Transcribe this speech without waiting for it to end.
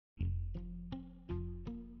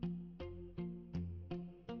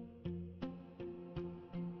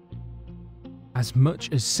As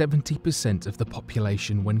much as 70% of the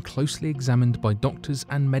population, when closely examined by doctors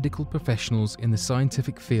and medical professionals in the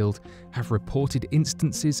scientific field, have reported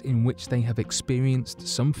instances in which they have experienced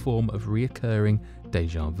some form of reoccurring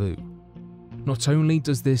déjà vu. Not only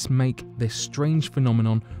does this make this strange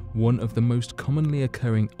phenomenon one of the most commonly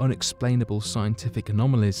occurring unexplainable scientific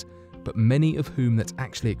anomalies, but many of whom that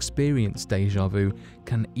actually experience déjà vu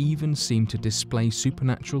can even seem to display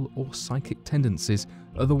supernatural or psychic tendencies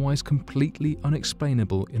otherwise completely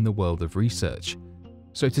unexplainable in the world of research.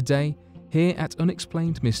 So today, here at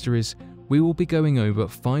Unexplained Mysteries, we will be going over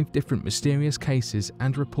 5 different mysterious cases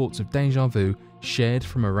and reports of déjà vu shared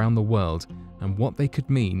from around the world and what they could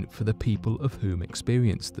mean for the people of whom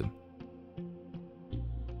experienced them.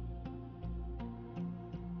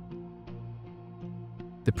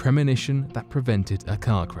 The premonition that prevented a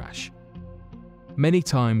car crash. Many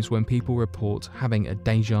times when people report having a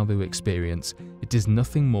déjà vu experience, it is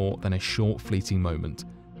nothing more than a short fleeting moment,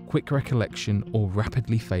 quick recollection or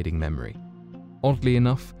rapidly fading memory. Oddly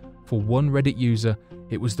enough, for one Reddit user,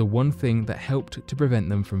 it was the one thing that helped to prevent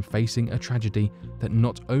them from facing a tragedy that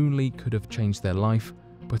not only could have changed their life,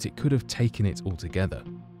 but it could have taken it altogether.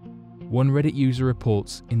 One Reddit user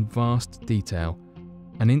reports in vast detail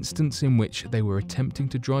an instance in which they were attempting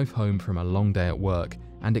to drive home from a long day at work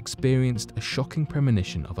and experienced a shocking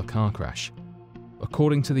premonition of a car crash.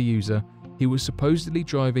 According to the user, he was supposedly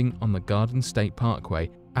driving on the Garden State Parkway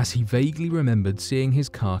as he vaguely remembered seeing his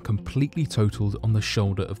car completely totaled on the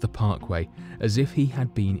shoulder of the parkway, as if he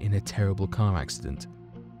had been in a terrible car accident.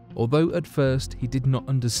 Although at first he did not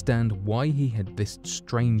understand why he had this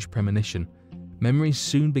strange premonition, memories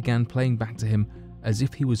soon began playing back to him as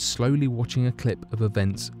if he was slowly watching a clip of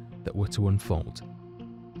events that were to unfold.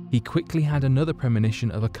 He quickly had another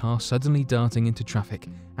premonition of a car suddenly darting into traffic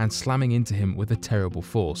and slamming into him with a terrible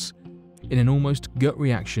force. In an almost gut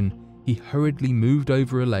reaction, he hurriedly moved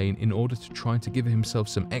over a lane in order to try to give himself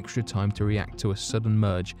some extra time to react to a sudden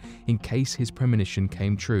merge in case his premonition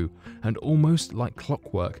came true, and almost like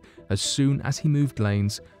clockwork, as soon as he moved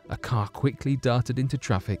lanes, a car quickly darted into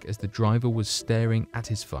traffic as the driver was staring at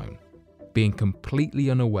his phone, being completely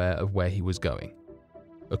unaware of where he was going.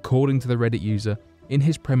 According to the Reddit user, in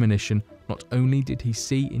his premonition, not only did he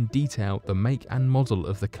see in detail the make and model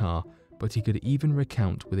of the car, but he could even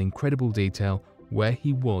recount with incredible detail where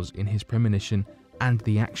he was in his premonition and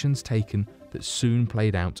the actions taken that soon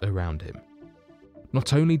played out around him.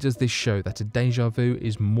 Not only does this show that a déjà vu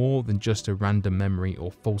is more than just a random memory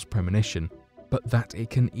or false premonition, but that it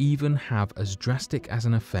can even have as drastic as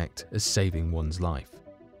an effect as saving one's life.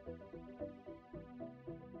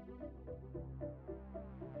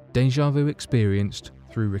 Déjà vu experienced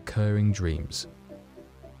through recurring dreams.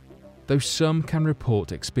 Though some can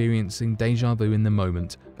report experiencing déjà vu in the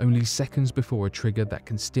moment, only seconds before a trigger that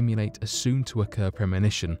can stimulate a soon-to-occur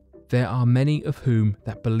premonition, there are many of whom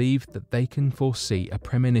that believe that they can foresee a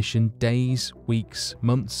premonition days, weeks,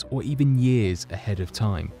 months, or even years ahead of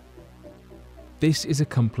time. This is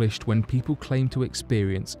accomplished when people claim to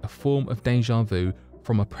experience a form of déjà vu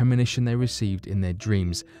from a premonition they received in their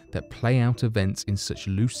dreams that play out events in such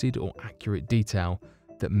lucid or accurate detail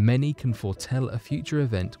that many can foretell a future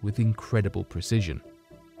event with incredible precision.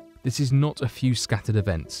 This is not a few scattered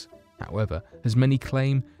events, however, as many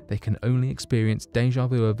claim they can only experience déjà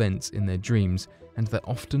vu events in their dreams, and that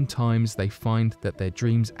oftentimes they find that their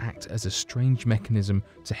dreams act as a strange mechanism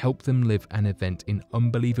to help them live an event in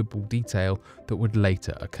unbelievable detail that would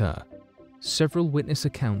later occur. Several witness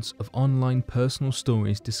accounts of online personal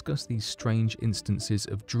stories discuss these strange instances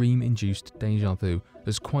of dream-induced déjà vu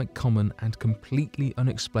as quite common and completely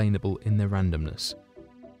unexplainable in their randomness.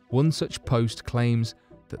 One such post claims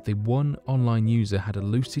that the one online user had a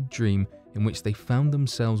lucid dream in which they found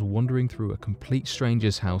themselves wandering through a complete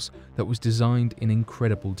stranger's house that was designed in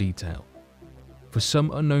incredible detail. For some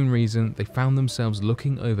unknown reason, they found themselves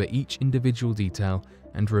looking over each individual detail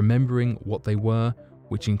and remembering what they were,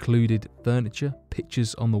 which included furniture,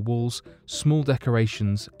 pictures on the walls, small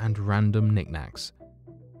decorations, and random knickknacks.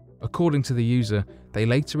 According to the user, they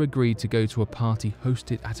later agreed to go to a party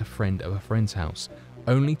hosted at a friend of a friend's house,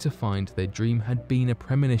 only to find their dream had been a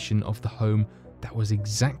premonition of the home that was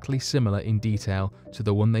exactly similar in detail to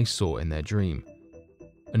the one they saw in their dream.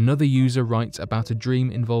 Another user writes about a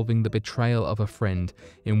dream involving the betrayal of a friend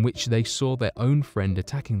in which they saw their own friend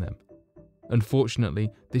attacking them.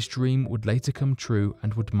 Unfortunately, this dream would later come true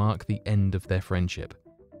and would mark the end of their friendship.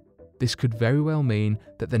 This could very well mean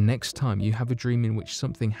that the next time you have a dream in which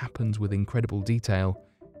something happens with incredible detail,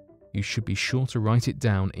 you should be sure to write it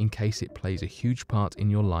down in case it plays a huge part in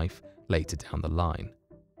your life later down the line.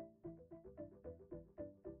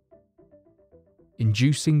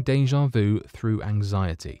 Inducing deja vu through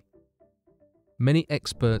anxiety. Many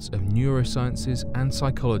experts of neurosciences and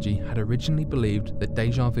psychology had originally believed that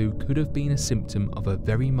deja vu could have been a symptom of a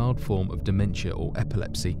very mild form of dementia or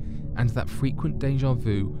epilepsy, and that frequent deja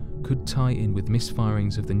vu could tie in with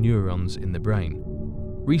misfirings of the neurons in the brain.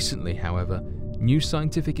 Recently, however, new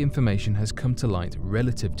scientific information has come to light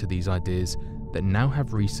relative to these ideas that now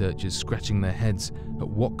have researchers scratching their heads at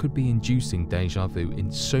what could be inducing deja vu in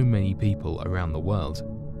so many people around the world.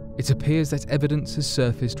 It appears that evidence has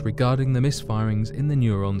surfaced regarding the misfirings in the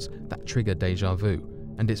neurons that trigger deja vu,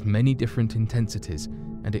 and its many different intensities,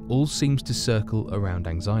 and it all seems to circle around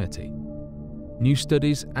anxiety. New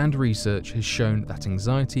studies and research has shown that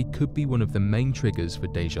anxiety could be one of the main triggers for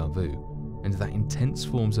deja vu, and that intense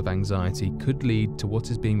forms of anxiety could lead to what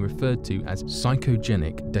is being referred to as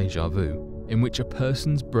psychogenic deja vu, in which a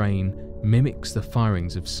person's brain mimics the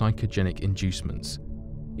firings of psychogenic inducements.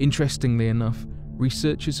 Interestingly enough,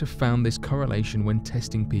 researchers have found this correlation when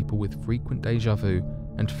testing people with frequent deja vu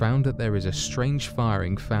and found that there is a strange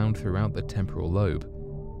firing found throughout the temporal lobe.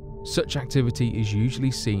 Such activity is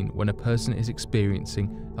usually seen when a person is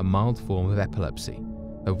experiencing a mild form of epilepsy,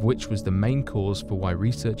 of which was the main cause for why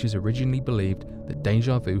researchers originally believed that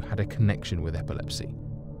deja vu had a connection with epilepsy.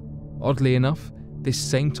 Oddly enough, this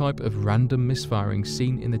same type of random misfiring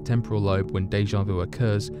seen in the temporal lobe when deja vu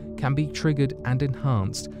occurs can be triggered and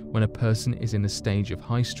enhanced when a person is in a stage of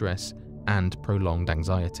high stress and prolonged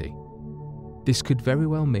anxiety. This could very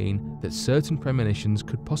well mean that certain premonitions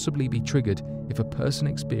could possibly be triggered if a person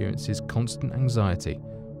experiences constant anxiety,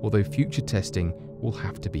 although future testing will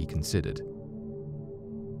have to be considered.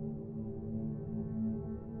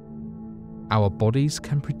 Our bodies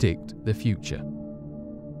can predict the future.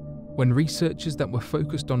 When researchers that were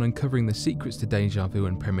focused on uncovering the secrets to deja vu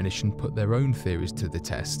and premonition put their own theories to the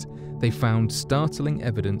test, they found startling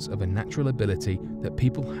evidence of a natural ability that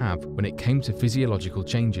people have when it came to physiological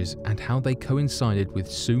changes and how they coincided with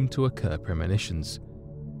soon-to-occur premonitions.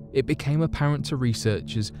 It became apparent to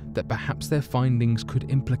researchers that perhaps their findings could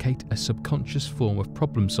implicate a subconscious form of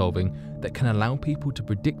problem-solving that can allow people to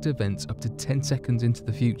predict events up to 10 seconds into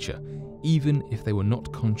the future, even if they were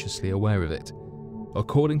not consciously aware of it.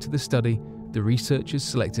 According to the study, the researchers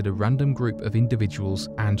selected a random group of individuals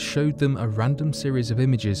and showed them a random series of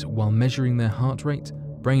images while measuring their heart rate,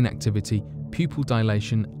 brain activity, pupil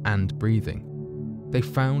dilation, and breathing. They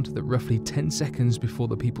found that roughly 10 seconds before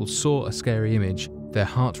the people saw a scary image, their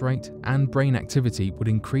heart rate and brain activity would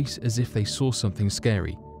increase as if they saw something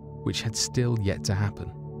scary, which had still yet to happen.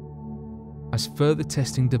 As further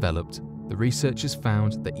testing developed, the researchers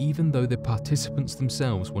found that even though the participants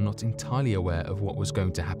themselves were not entirely aware of what was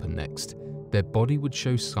going to happen next, their body would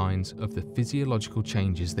show signs of the physiological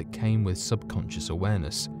changes that came with subconscious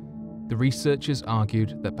awareness. The researchers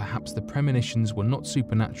argued that perhaps the premonitions were not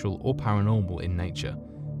supernatural or paranormal in nature,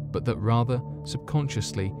 but that rather,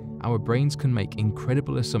 subconsciously, our brains can make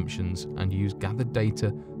incredible assumptions and use gathered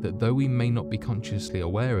data that, though we may not be consciously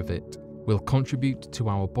aware of it, will contribute to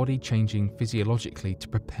our body changing physiologically to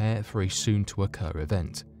prepare for a soon-to-occur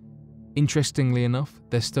event. Interestingly enough,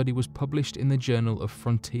 their study was published in the Journal of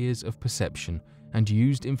Frontiers of Perception and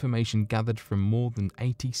used information gathered from more than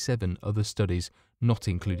 87 other studies, not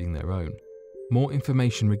including their own. More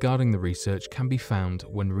information regarding the research can be found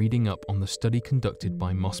when reading up on the study conducted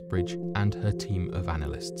by Mossbridge and her team of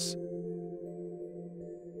analysts.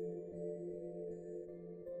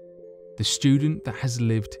 The student that has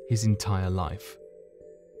lived his entire life.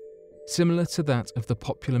 Similar to that of the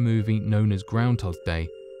popular movie known as Groundhog Day,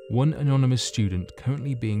 one anonymous student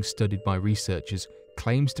currently being studied by researchers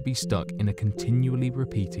claims to be stuck in a continually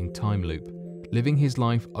repeating time loop, living his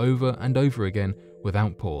life over and over again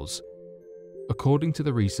without pause. According to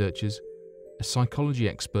the researchers, a psychology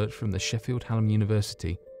expert from the Sheffield Hallam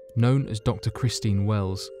University, known as Dr. Christine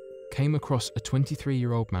Wells, came across a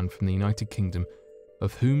 23-year-old man from the United Kingdom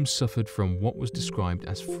of whom suffered from what was described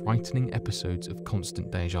as frightening episodes of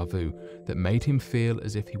constant deja vu that made him feel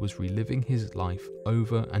as if he was reliving his life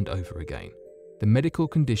over and over again. The medical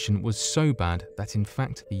condition was so bad that in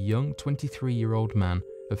fact the young 23-year-old man,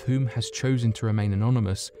 of whom has chosen to remain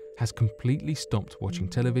anonymous, has completely stopped watching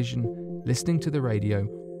television, listening to the radio,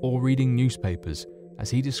 or reading newspapers, as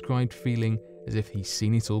he described feeling as if he's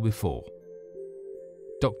seen it all before.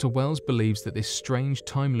 Dr. Wells believes that this strange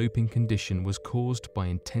time-looping condition was caused by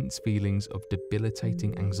intense feelings of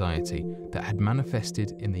debilitating anxiety that had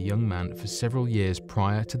manifested in the young man for several years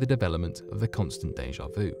prior to the development of the constant deja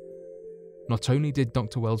vu. Not only did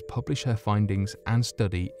Dr. Wells publish her findings and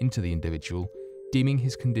study into the individual, deeming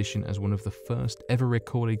his condition as one of the first ever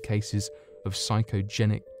recorded cases of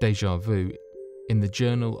psychogenic deja vu, in the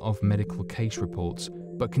Journal of Medical Case Reports,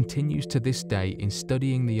 but continues to this day in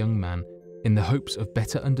studying the young man in the hopes of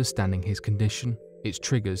better understanding his condition, its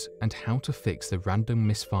triggers, and how to fix the random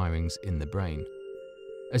misfirings in the brain.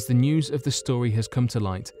 As the news of the story has come to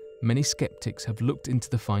light, many skeptics have looked into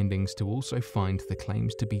the findings to also find the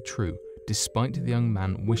claims to be true, despite the young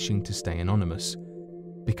man wishing to stay anonymous.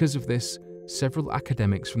 Because of this, several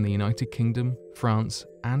academics from the United Kingdom, France,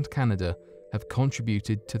 and Canada have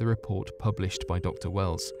contributed to the report published by Dr.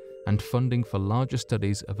 Wells, and funding for larger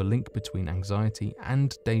studies of a link between anxiety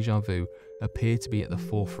and déjà vu appear to be at the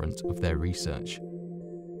forefront of their research.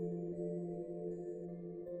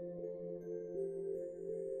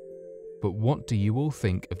 But what do you all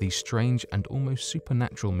think of these strange and almost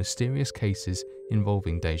supernatural mysterious cases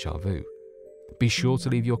involving déjà vu? Be sure to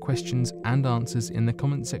leave your questions and answers in the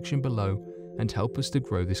comment section below and help us to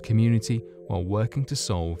grow this community while working to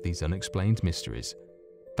solve these unexplained mysteries.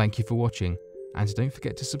 Thank you for watching, and don't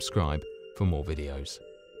forget to subscribe for more videos.